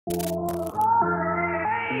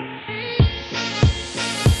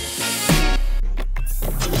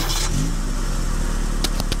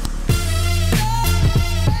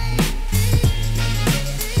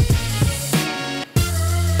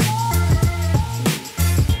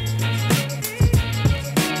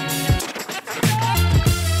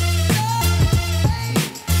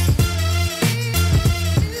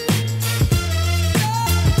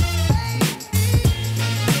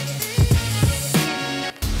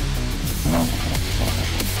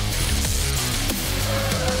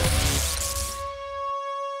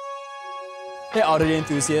Hey AUTODAY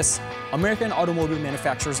enthusiasts! American automobile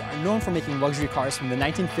manufacturers are known for making luxury cars from the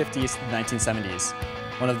 1950s to the 1970s.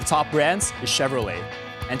 One of the top brands is Chevrolet.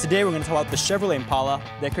 And today we're going to talk about the Chevrolet Impala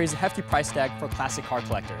that carries a hefty price tag for classic car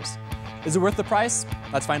collectors. Is it worth the price?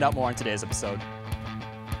 Let's find out more in today's episode.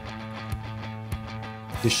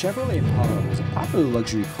 The Chevrolet Impala was a popular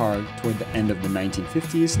luxury car toward the end of the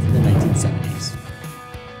 1950s to the 1970s.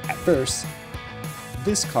 At first,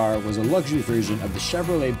 this car was a luxury version of the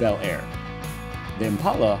Chevrolet Bel Air. The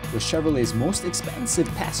Impala was Chevrolet's most expensive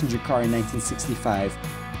passenger car in 1965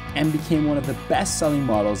 and became one of the best-selling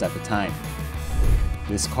models at the time.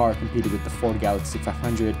 This car competed with the Ford Galaxie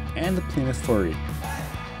 500 and the Plymouth Fury.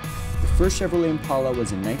 The first Chevrolet Impala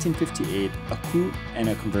was in 1958, a coupe and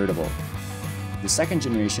a convertible. The second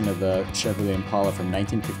generation of the Chevrolet Impala from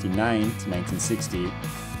 1959 to 1960,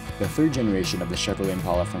 the third generation of the Chevrolet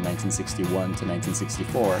Impala from 1961 to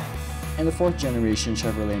 1964, and the fourth generation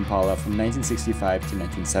Chevrolet Impala from 1965 to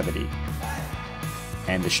 1970.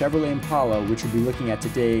 And the Chevrolet Impala, which we'll be looking at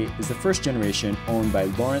today, is the first generation owned by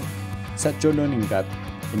Laurent Setjononingat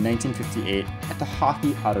in 1958 at the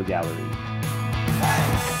Hockey Auto Gallery.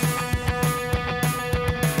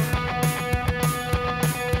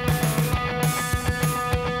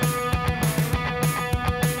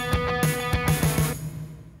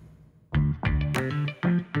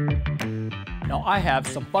 Now I have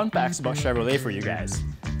some fun facts about Chevrolet for you guys.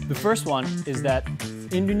 The first one is that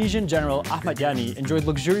Indonesian General Ahmad Yani enjoyed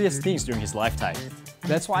luxurious things during his lifetime.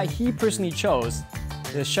 That's why he personally chose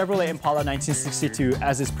the Chevrolet Impala 1962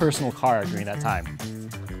 as his personal car during that time.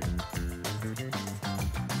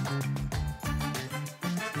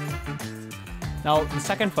 Now, the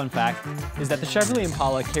second fun fact is that the Chevrolet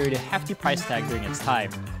Impala carried a hefty price tag during its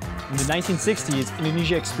time. In the 1960s,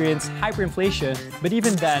 Indonesia experienced hyperinflation, but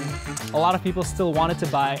even then, a lot of people still wanted to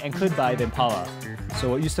buy and could buy the Impala.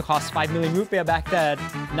 So what used to cost 5 million rupiah back then,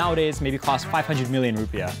 nowadays maybe costs 500 million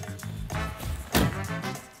rupiah.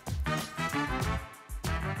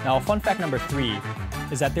 Now, fun fact number 3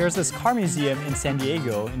 is that there's this car museum in San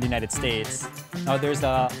Diego in the United States. Now, there's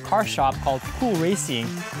a car shop called Cool Racing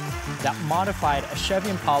that modified a Chevy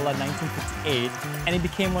Impala 1958, and it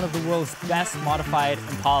became one of the world's best modified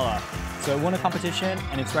Impala. So it won a competition,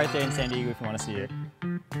 and it's right there in San Diego if you want to see it.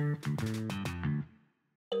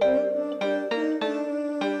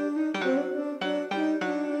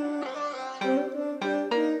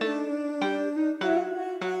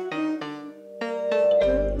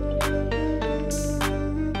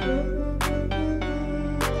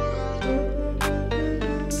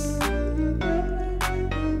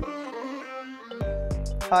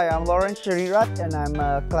 Hi, I'm Lawrence Cherirat and I'm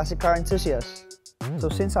a classic car enthusiast. So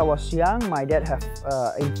since I was young, my dad have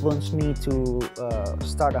influenced me to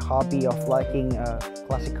start a hobby of liking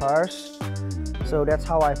classic cars. So that's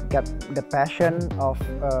how I got the passion of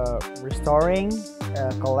restoring,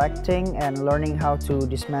 collecting, and learning how to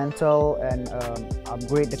dismantle and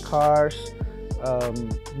upgrade the cars,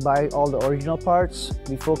 buy all the original parts.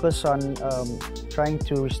 We focus on trying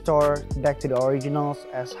to restore back to the originals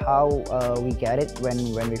as how we get it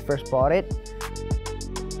when we first bought it.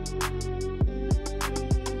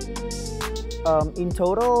 In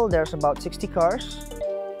total, there's about 60 cars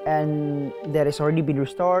and that has already been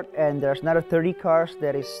restored, and there's another 30 cars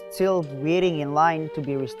that is still waiting in line to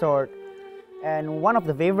be restored. And one of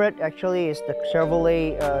the favorite actually is the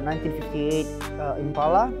Chevrolet 1958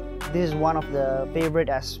 Impala. This is one of the favorite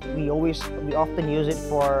as we often use it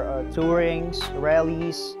for tourings,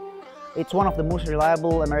 rallies. It's one of the most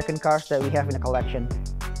reliable American cars that we have in the collection.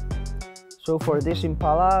 So for this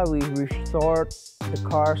Impala, we restored the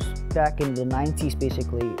cars back in the 90s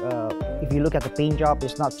basically. If you look at the paint job,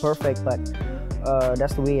 it's not perfect, but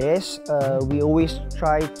that's the way it is. We always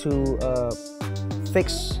try to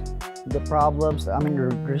fix the problems,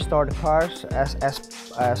 restore the cars as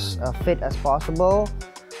fit as possible,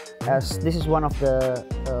 as this is one of the,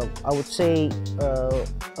 I would say,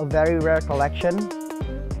 a very rare collection.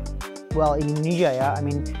 Well, in Indonesia, yeah,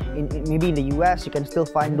 maybe in the US you can still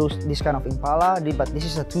find this kind of Impala, but this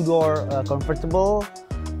is a two-door convertible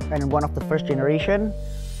and one of the first generation.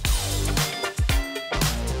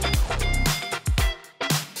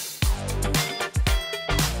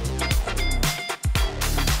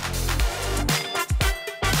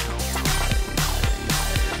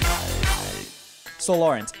 So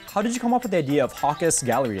Lawrence, how did you come up with the idea of Hawkes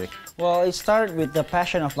Gallery? Well, it started with the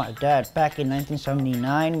passion of my dad back in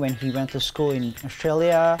 1979 when he went to school in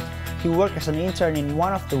Australia. He worked as an intern in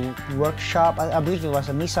one of the workshop, I believe it was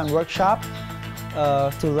a Nissan workshop,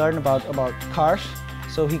 to learn about cars.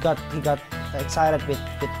 So he got excited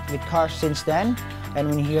with cars since then. And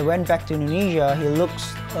when he went back to Indonesia, he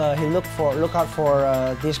look out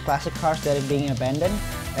for these classic cars that are being abandoned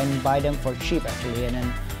and buy them for cheap actually. And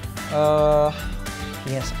then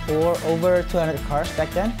he has over 200 cars back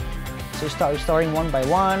then. So we start restoring one by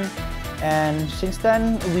one. And since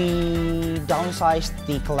then, we downsized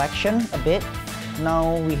the collection a bit.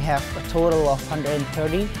 Now we have a total of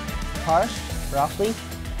 130 cars, roughly.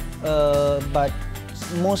 But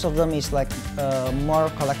most of them is like more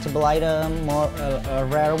collectible item, more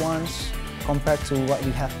rare ones compared to what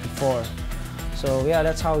we had before. So yeah,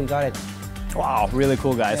 that's how we got it. Wow, really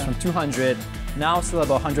cool, guys. Yeah. From 200, now still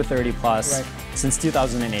about 130 plus. Right. Since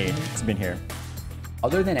 2008, it's been here.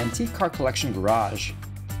 Other than Antique Car Collection Garage,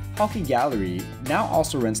 Hawkes Gallery now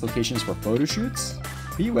also rents locations for photo shoots,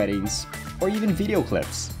 pre-weddings, or even video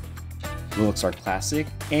clips. The looks are classic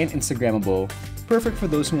and Instagrammable, perfect for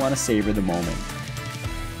those who want to savor the moment.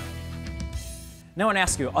 Now I want to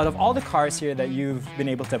ask you, out of all the cars here that you've been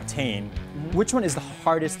able to obtain, which one is the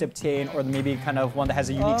hardest to obtain, or maybe kind of one that has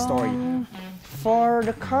a unique story? For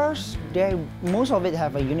the cars, most of it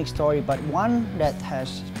have a unique story, but one that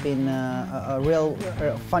has been a real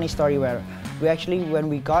funny story where we actually, when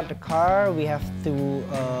we got the car, we have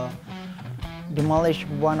to demolish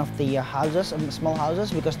one of the houses, small houses,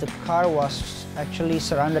 because the car was actually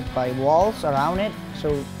surrounded by walls around it.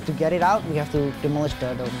 So to get it out, we have to demolish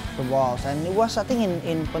the walls. And it was, I think,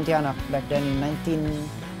 in Pontianak back then in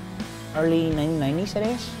early 1990s, it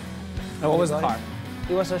is. And what was the car?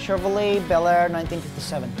 It was a Chevrolet Bel Air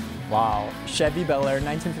 1957. Wow, Chevy Bel Air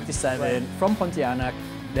 1957 Right. from Pontianak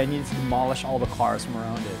that needed to demolish all the cars from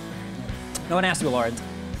around it. Now I want to ask you, Lawrence,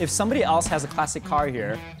 if somebody else has a classic car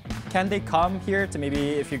here, can they come here to maybe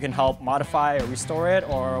if you can help modify or restore it,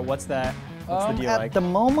 or what's the deal At like? the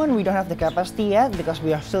moment, we don't have the capacity yet because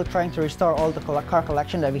we are still trying to restore all the car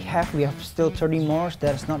collection that we have. We have still 30 more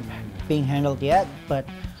that's not being handled yet, but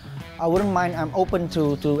I wouldn't mind. I'm open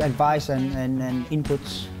to advice and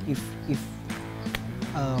inputs if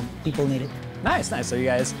people need it. Nice, nice. So you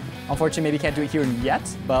guys, unfortunately, maybe can't do it here yet,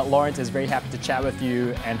 but Lawrence is very happy to chat with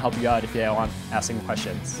you and help you out if you want asking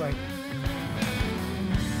questions. Right.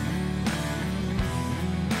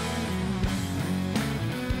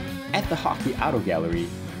 At the Hawkes Auto Gallery,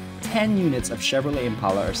 10 units of Chevrolet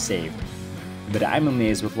Impala are saved, but I'm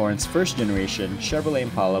amazed with Lawrence's first generation Chevrolet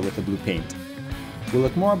Impala with the blue paint. We'll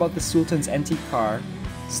look more about the Sultan's antique car.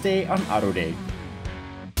 Stay on Auto Day.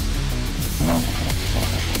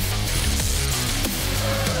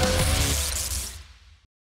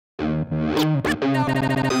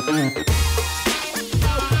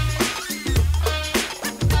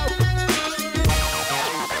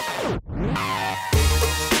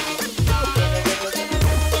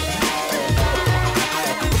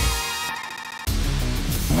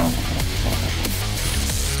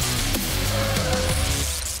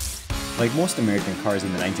 Like most American cars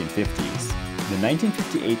in the 1950s, the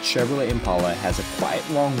 1958 Chevrolet Impala has a quite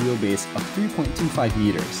long wheelbase of 3.25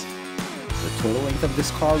 meters. The total length of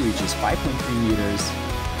this car reaches 5.3 meters,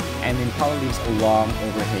 and the Impala leaves a long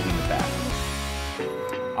overhang in the back.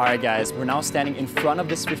 Alright guys, we're now standing in front of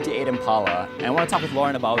this 58 Impala, and I want to talk with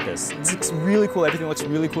Lauren about this. This looks really cool, everything looks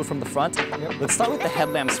really cool from the front. Yep. Let's start with the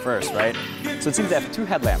headlamps first, right? So it seems they have two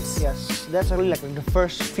headlamps. Yes, that's really like the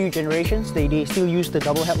first few generations. They still use the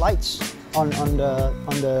double headlights on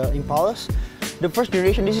the Impalas. The first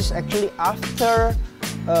generation, this is actually after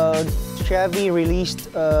Chevy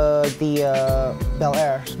released the Bel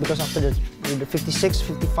Airs, because after the 56,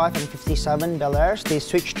 55, and 57 Bel Airs, they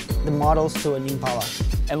switched the models to an Impala.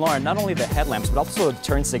 And Lauren, not only the headlamps, but also the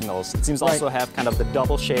turn signals. It seems also have kind of the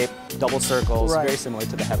double shape, double circles, Right. very similar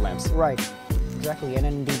to the headlamps. Right, exactly. And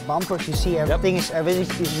then the bumpers, you see everything is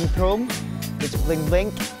in chrome. It's bling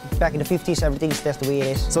blink. Back in the 50s, that's the way it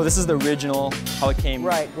is. So this is the original, how it came.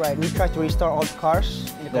 Right. We tried to restore all the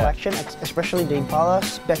cars in the collection, especially the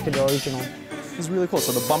Impalas, back to the original. This is really cool.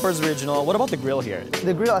 So the bumper's original. What about the grille here?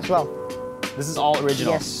 The grille as well. This is all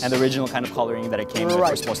original. Yes. And the original kind of coloring that it came with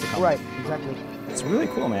was supposed to come. Right, exactly. It's really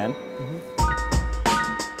cool, man.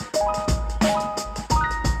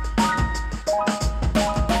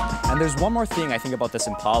 And there's one more thing I think about this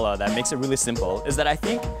Impala that makes it really simple, is that I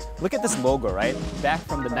think, look at this logo, right? Back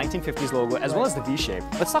from the 1950s logo, as well as the V-shape.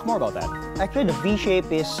 Let's talk more about that. Actually, the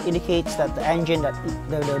V-shape indicates that the engine that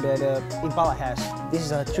the Impala has. This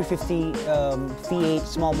is a 350 V8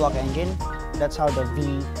 small block engine, That's how the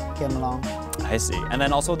V came along. I see. And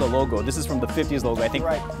then also the logo. This is from the 50s logo. I think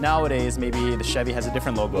nowadays maybe the Chevy has a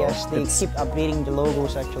different logo. Yes, they keep updating the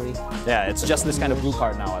logos actually. Yeah, it's just this kind of blue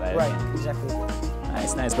card nowadays. Right, exactly.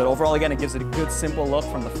 Nice, nice. But overall, again, it gives it a good, simple look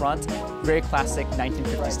from the front. Very classic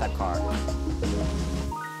 1950s type car.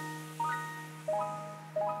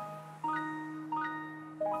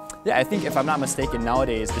 Yeah, I think if I'm not mistaken,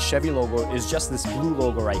 nowadays the Chevy logo is just this blue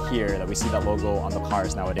logo right here that we see that logo on the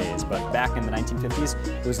cars nowadays. But back in the 1950s,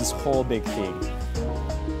 it was this whole big thing.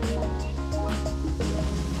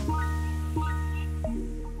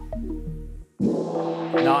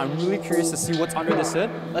 Now I'm really curious to see what's under this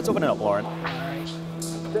hood. Let's open it up, Lauren.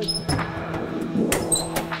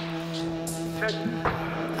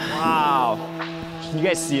 Wow. Can you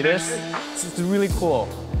guys see this? This is really cool.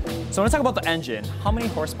 So I want to talk about the engine. How many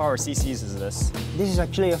horsepower cc's is this? This is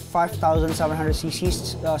actually a 5,700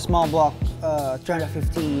 cc's small block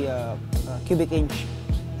 350 cubic inch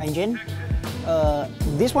engine.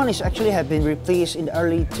 This one is actually have been replaced in the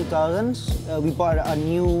early 2000s. We bought a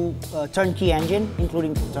new turnkey engine,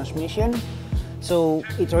 including transmission. So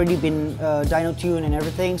it's already been dyno tuned and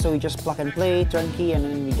everything. So we just plug and play, turnkey, and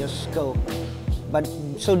then we just go. But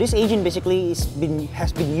so this engine basically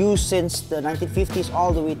has been used since the 1950s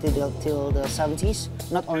all the way till the 70s.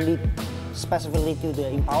 Not only specifically to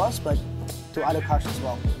the Impalas, but to other cars as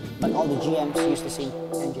well. But all the GMs use the same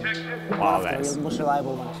engine. Wow, guys. The most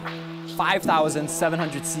reliable ones.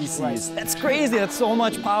 5,700 cc's. Right. That's crazy. That's so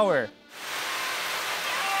much power.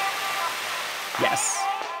 Yes.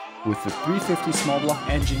 With the 350 small block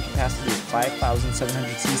engine capacity of 5,700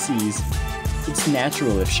 cc's, it's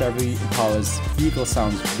natural if Chevy Impala's vehicle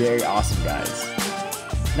sounds very awesome, guys.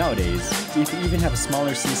 Nowadays, you can even have a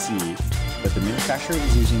smaller cc, but the manufacturer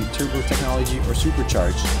is using turbo technology or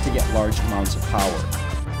supercharged to get large amounts of power.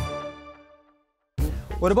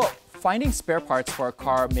 What about finding spare parts for a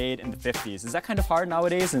car made in the 50s? Is that kind of hard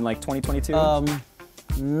nowadays in like 2022?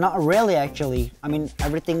 Not really, actually. I mean,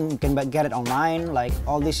 everything you can get it online. Like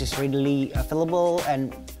all this is readily available,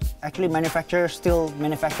 and actually manufacturers still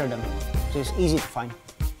manufacture them. So it's easy to find.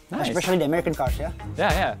 Nice. Especially the American cars, yeah?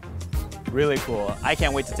 Yeah, yeah. Really cool. I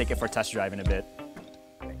can't wait to take it for a test drive in a bit.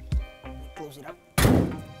 Close it up.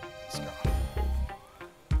 Let's go.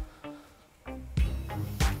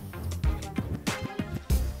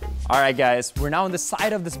 All right, guys, we're now on the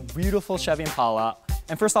side of this beautiful Chevy Impala.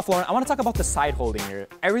 And first off, Lauren, I want to talk about the side holding here.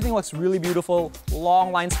 Everything looks really beautiful.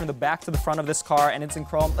 Long lines from the back to the front of this car, and it's in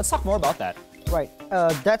chrome. Let's talk more about that. Right,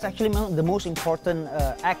 that's actually the most important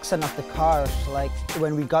accent of the cars. Like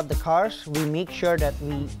when we got the cars, we make sure that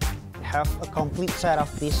we have a complete set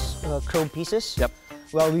of these chrome pieces. Yep.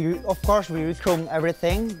 Well, of course we re-chrome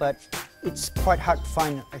everything, but it's quite hard to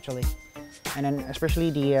find actually. And then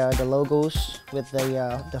especially the logos with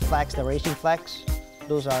the flags, the racing flags,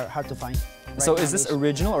 those are hard to find. Right, so is this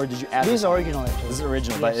original or did you add this? This is original actually. This is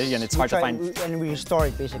original, yes. But again, it's hard to find. And we restore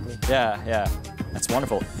it basically. Yeah, yeah. That's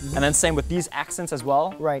wonderful. Mm-hmm. And then same with these accents as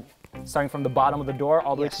well. Right. Starting from the bottom of the door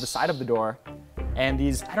all the way to the side of the door. And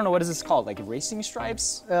these, I don't know, what is this called? Like racing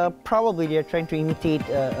stripes? Probably they're trying to imitate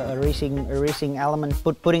a racing element,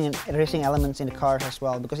 putting in racing elements in the cars as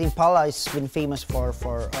well. Because Impala has been famous for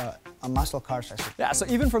muscle cars. Yeah, so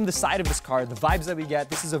even from the side of this car, the vibes that we get,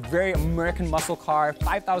 this is a very American muscle car,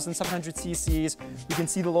 5,700 cc's. You can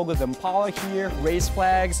see the logo of the Impala here, race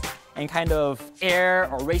flags, and kind of air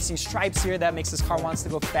or racing stripes here that makes this car wants to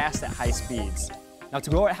go fast at high speeds. Now to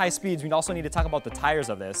go at high speeds, we also need to talk about the tires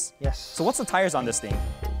of this. Yes. So what's the tires on this thing?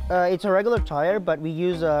 It's a regular tire, but we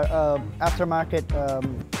use aftermarket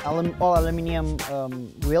all aluminum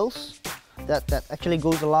wheels that actually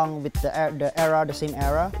goes along with the same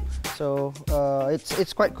era. So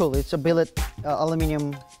it's quite cool. It's a billet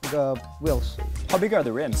aluminum wheels. How big are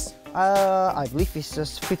the rims? I believe it's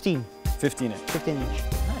just 15. 15 inch. 15 inch.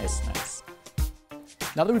 Nice, nice.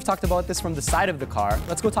 Now that we've talked about this from the side of the car,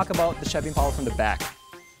 let's go talk about the Chevy Impala from the back.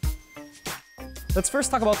 Let's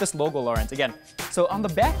first talk about this logo, Lawrence. Again, so on the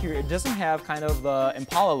back here, it doesn't have kind of the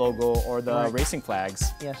Impala logo or the racing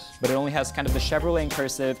flags. Yes. But it only has kind of the Chevrolet in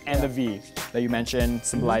cursive and the V that you mentioned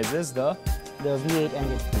symbolizes the V8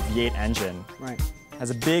 engine. The V8 engine. Right. Has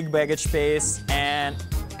a big baggage space, and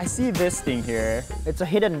I see this thing here. It's a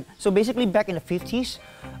hidden. So basically, back in the 50s,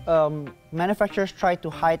 manufacturers tried to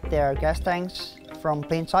hide their gas tanks from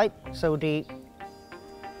plain sight, so they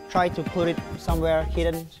tried to put it somewhere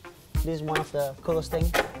hidden. This is one of the coolest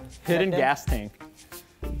things. Hidden gas tank.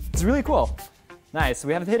 It's really cool. Nice. So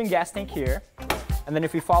we have the hidden gas tank here. And then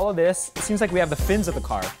if we follow this, it seems like we have the fins of the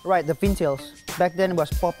car. Right, the fin tails. Back then it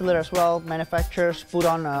was popular as well. Manufacturers put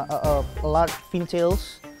on a lot of fin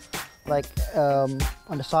tails like on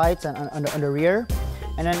the sides and on the rear.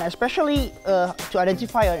 And then especially to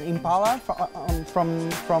identify an Impala from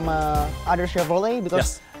other Chevrolet,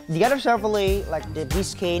 because the other Chevrolet, like the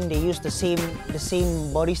Biscayne, they use the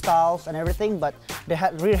same body styles and everything, but they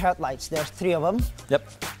had rear headlights. There's 3 of them.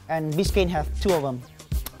 Yep. And Biscayne have 2 of them.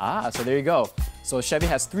 Ah, so there you go. So Chevy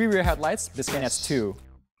has 3 rear headlights, Biscayne has 2.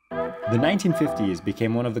 The 1950s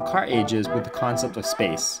became one of the car ages with the concept of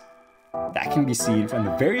space. That can be seen from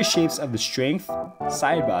the various shapes of the strength,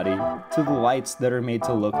 side body, to the lights that are made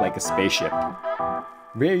to look like a spaceship.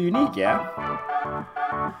 Very unique, yeah?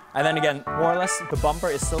 And then again, more or less, the bumper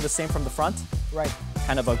is still the same from the front. Right.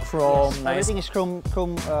 Kind of a chrome, yes, nice. Everything is chrome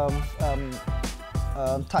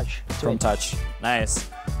touch. Chrome touch, nice.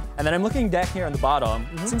 And then I'm looking back here on the bottom.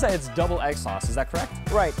 It seems like it's double exhaust, is that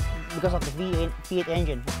correct? Right, because of the V8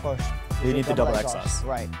 engine, of course. You need the double exhaust.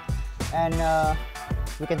 Right. And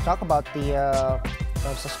we can talk about the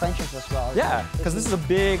suspensions as well. Yeah, because this is a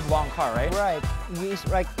big, long car, right? Right.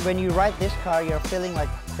 Like when you ride this car, you're feeling like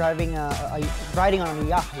riding on a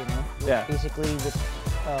yacht, you know? Yeah. Basically, with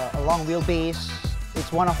a long wheelbase,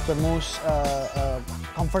 it's one of the most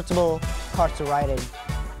comfortable cars to ride in.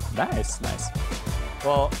 Nice, nice.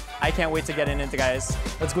 Well, I can't wait to get in it, guys.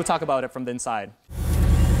 Let's go talk about it from the inside.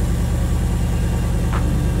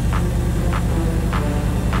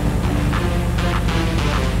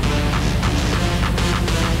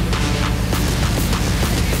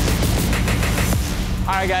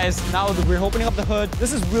 All right, guys, now that we're opening up the hood,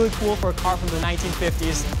 this is really cool for a car from the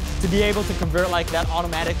 1950s to be able to convert like that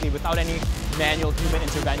automatically without any manual human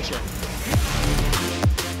intervention.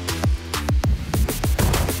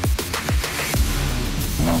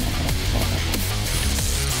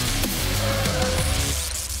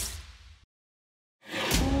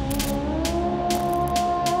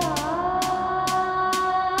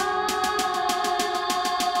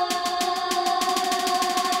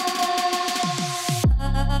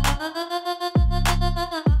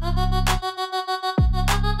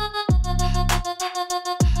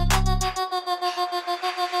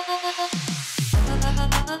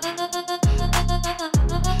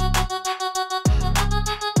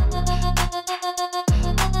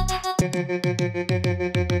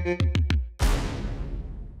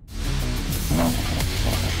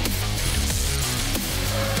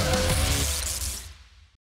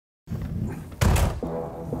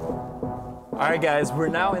 All right, guys, we're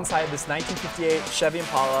now inside this 1958 Chevy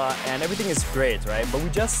Impala, and everything is great, right? But we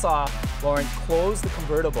just saw Lauren close the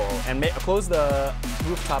convertible and close the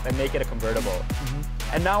rooftop and make it a convertible.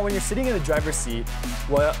 And now when you're sitting in the driver's seat,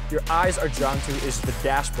 what your eyes are drawn to is the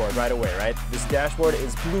dashboard right away, right? This dashboard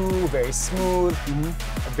is blue, very smooth,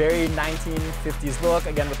 a very 1950s look,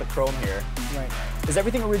 again with the chrome here. Right. Is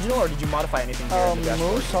everything original, or did you modify anything here in the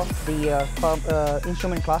dashboard? Most of the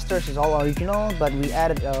instrument clusters is all original, but we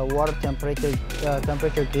added a water temperature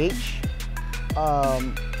gauge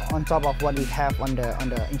on top of what we have on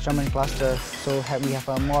the instrument cluster, so we have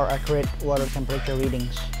a more accurate water temperature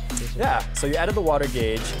readings. Yeah, so you added the water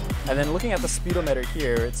gauge, and then looking at the speedometer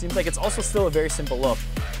here, it seems like it's also still a very simple look.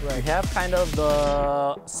 Right. You have kind of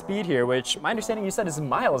the speed here, which my understanding you said is in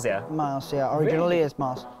miles, yeah? Miles, yeah. Originally it's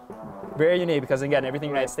miles. Very unique, because again, everything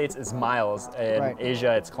in the United States is miles, in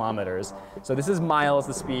Asia it's kilometers. So this is miles,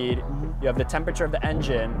 the speed. You have the temperature of the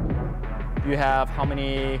engine. You have how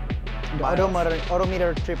many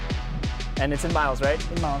odometer trip. And it's in miles, right?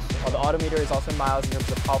 In miles. Well, the odometer is also in miles in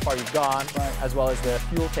terms of how far you've gone, as well as the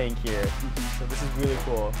fuel tank here. So this is really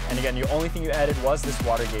cool. And again, the only thing you added was this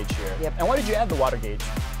water gauge here. Yep. And why did you add the water gauge?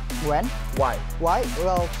 When? Why? Why?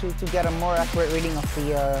 Well, to get a more accurate reading of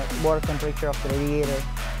the water temperature of the radiator.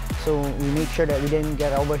 So we made sure that we didn't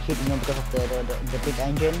get overheat, you know, because of the big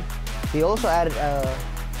engine. We also added a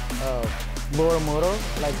blower motor,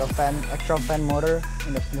 like a extra fan motor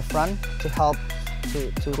in the front to help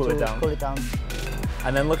to cool it down.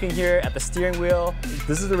 And then looking here at the steering wheel,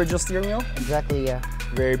 this is the original steering wheel? Exactly, yeah.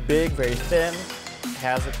 Very big, very thin. It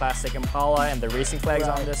has the classic Impala and the racing flags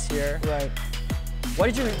on this here. Right.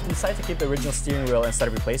 Why did you decide to keep the original steering wheel instead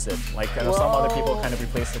of replace it? Like, I know some other people kind of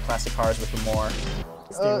replace the classic cars with the more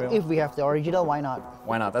steering wheel. If we have the original, why not?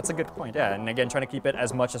 Why not? That's a good point, yeah. And again, trying to keep it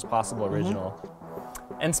as much as possible original.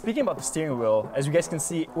 And speaking about the steering wheel, as you guys can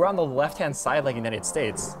see, we're on the left-hand side like United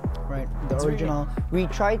States. Right, the original. We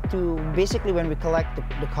try to, basically when we collect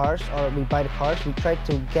the cars or we buy the cars, we try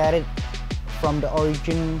to get it from the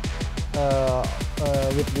origin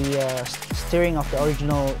with the steering of the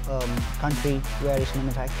original country where it's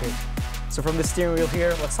manufactured. So from the steering wheel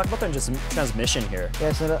here, let's talk about the transmission here.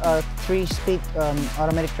 There's a 3-speed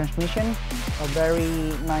automatic transmission, a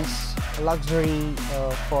very nice luxury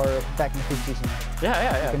for back in the 50s.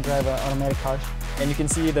 Yeah. You can drive automatic cars. And you can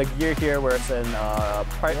see the gear here where it's in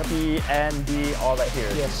part P and D, all that here.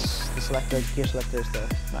 Yes, the selector, gear selector is there.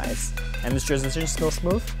 Nice. And this transition still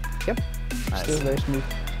smooth? Yep, Nice. still very smooth.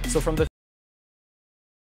 So from the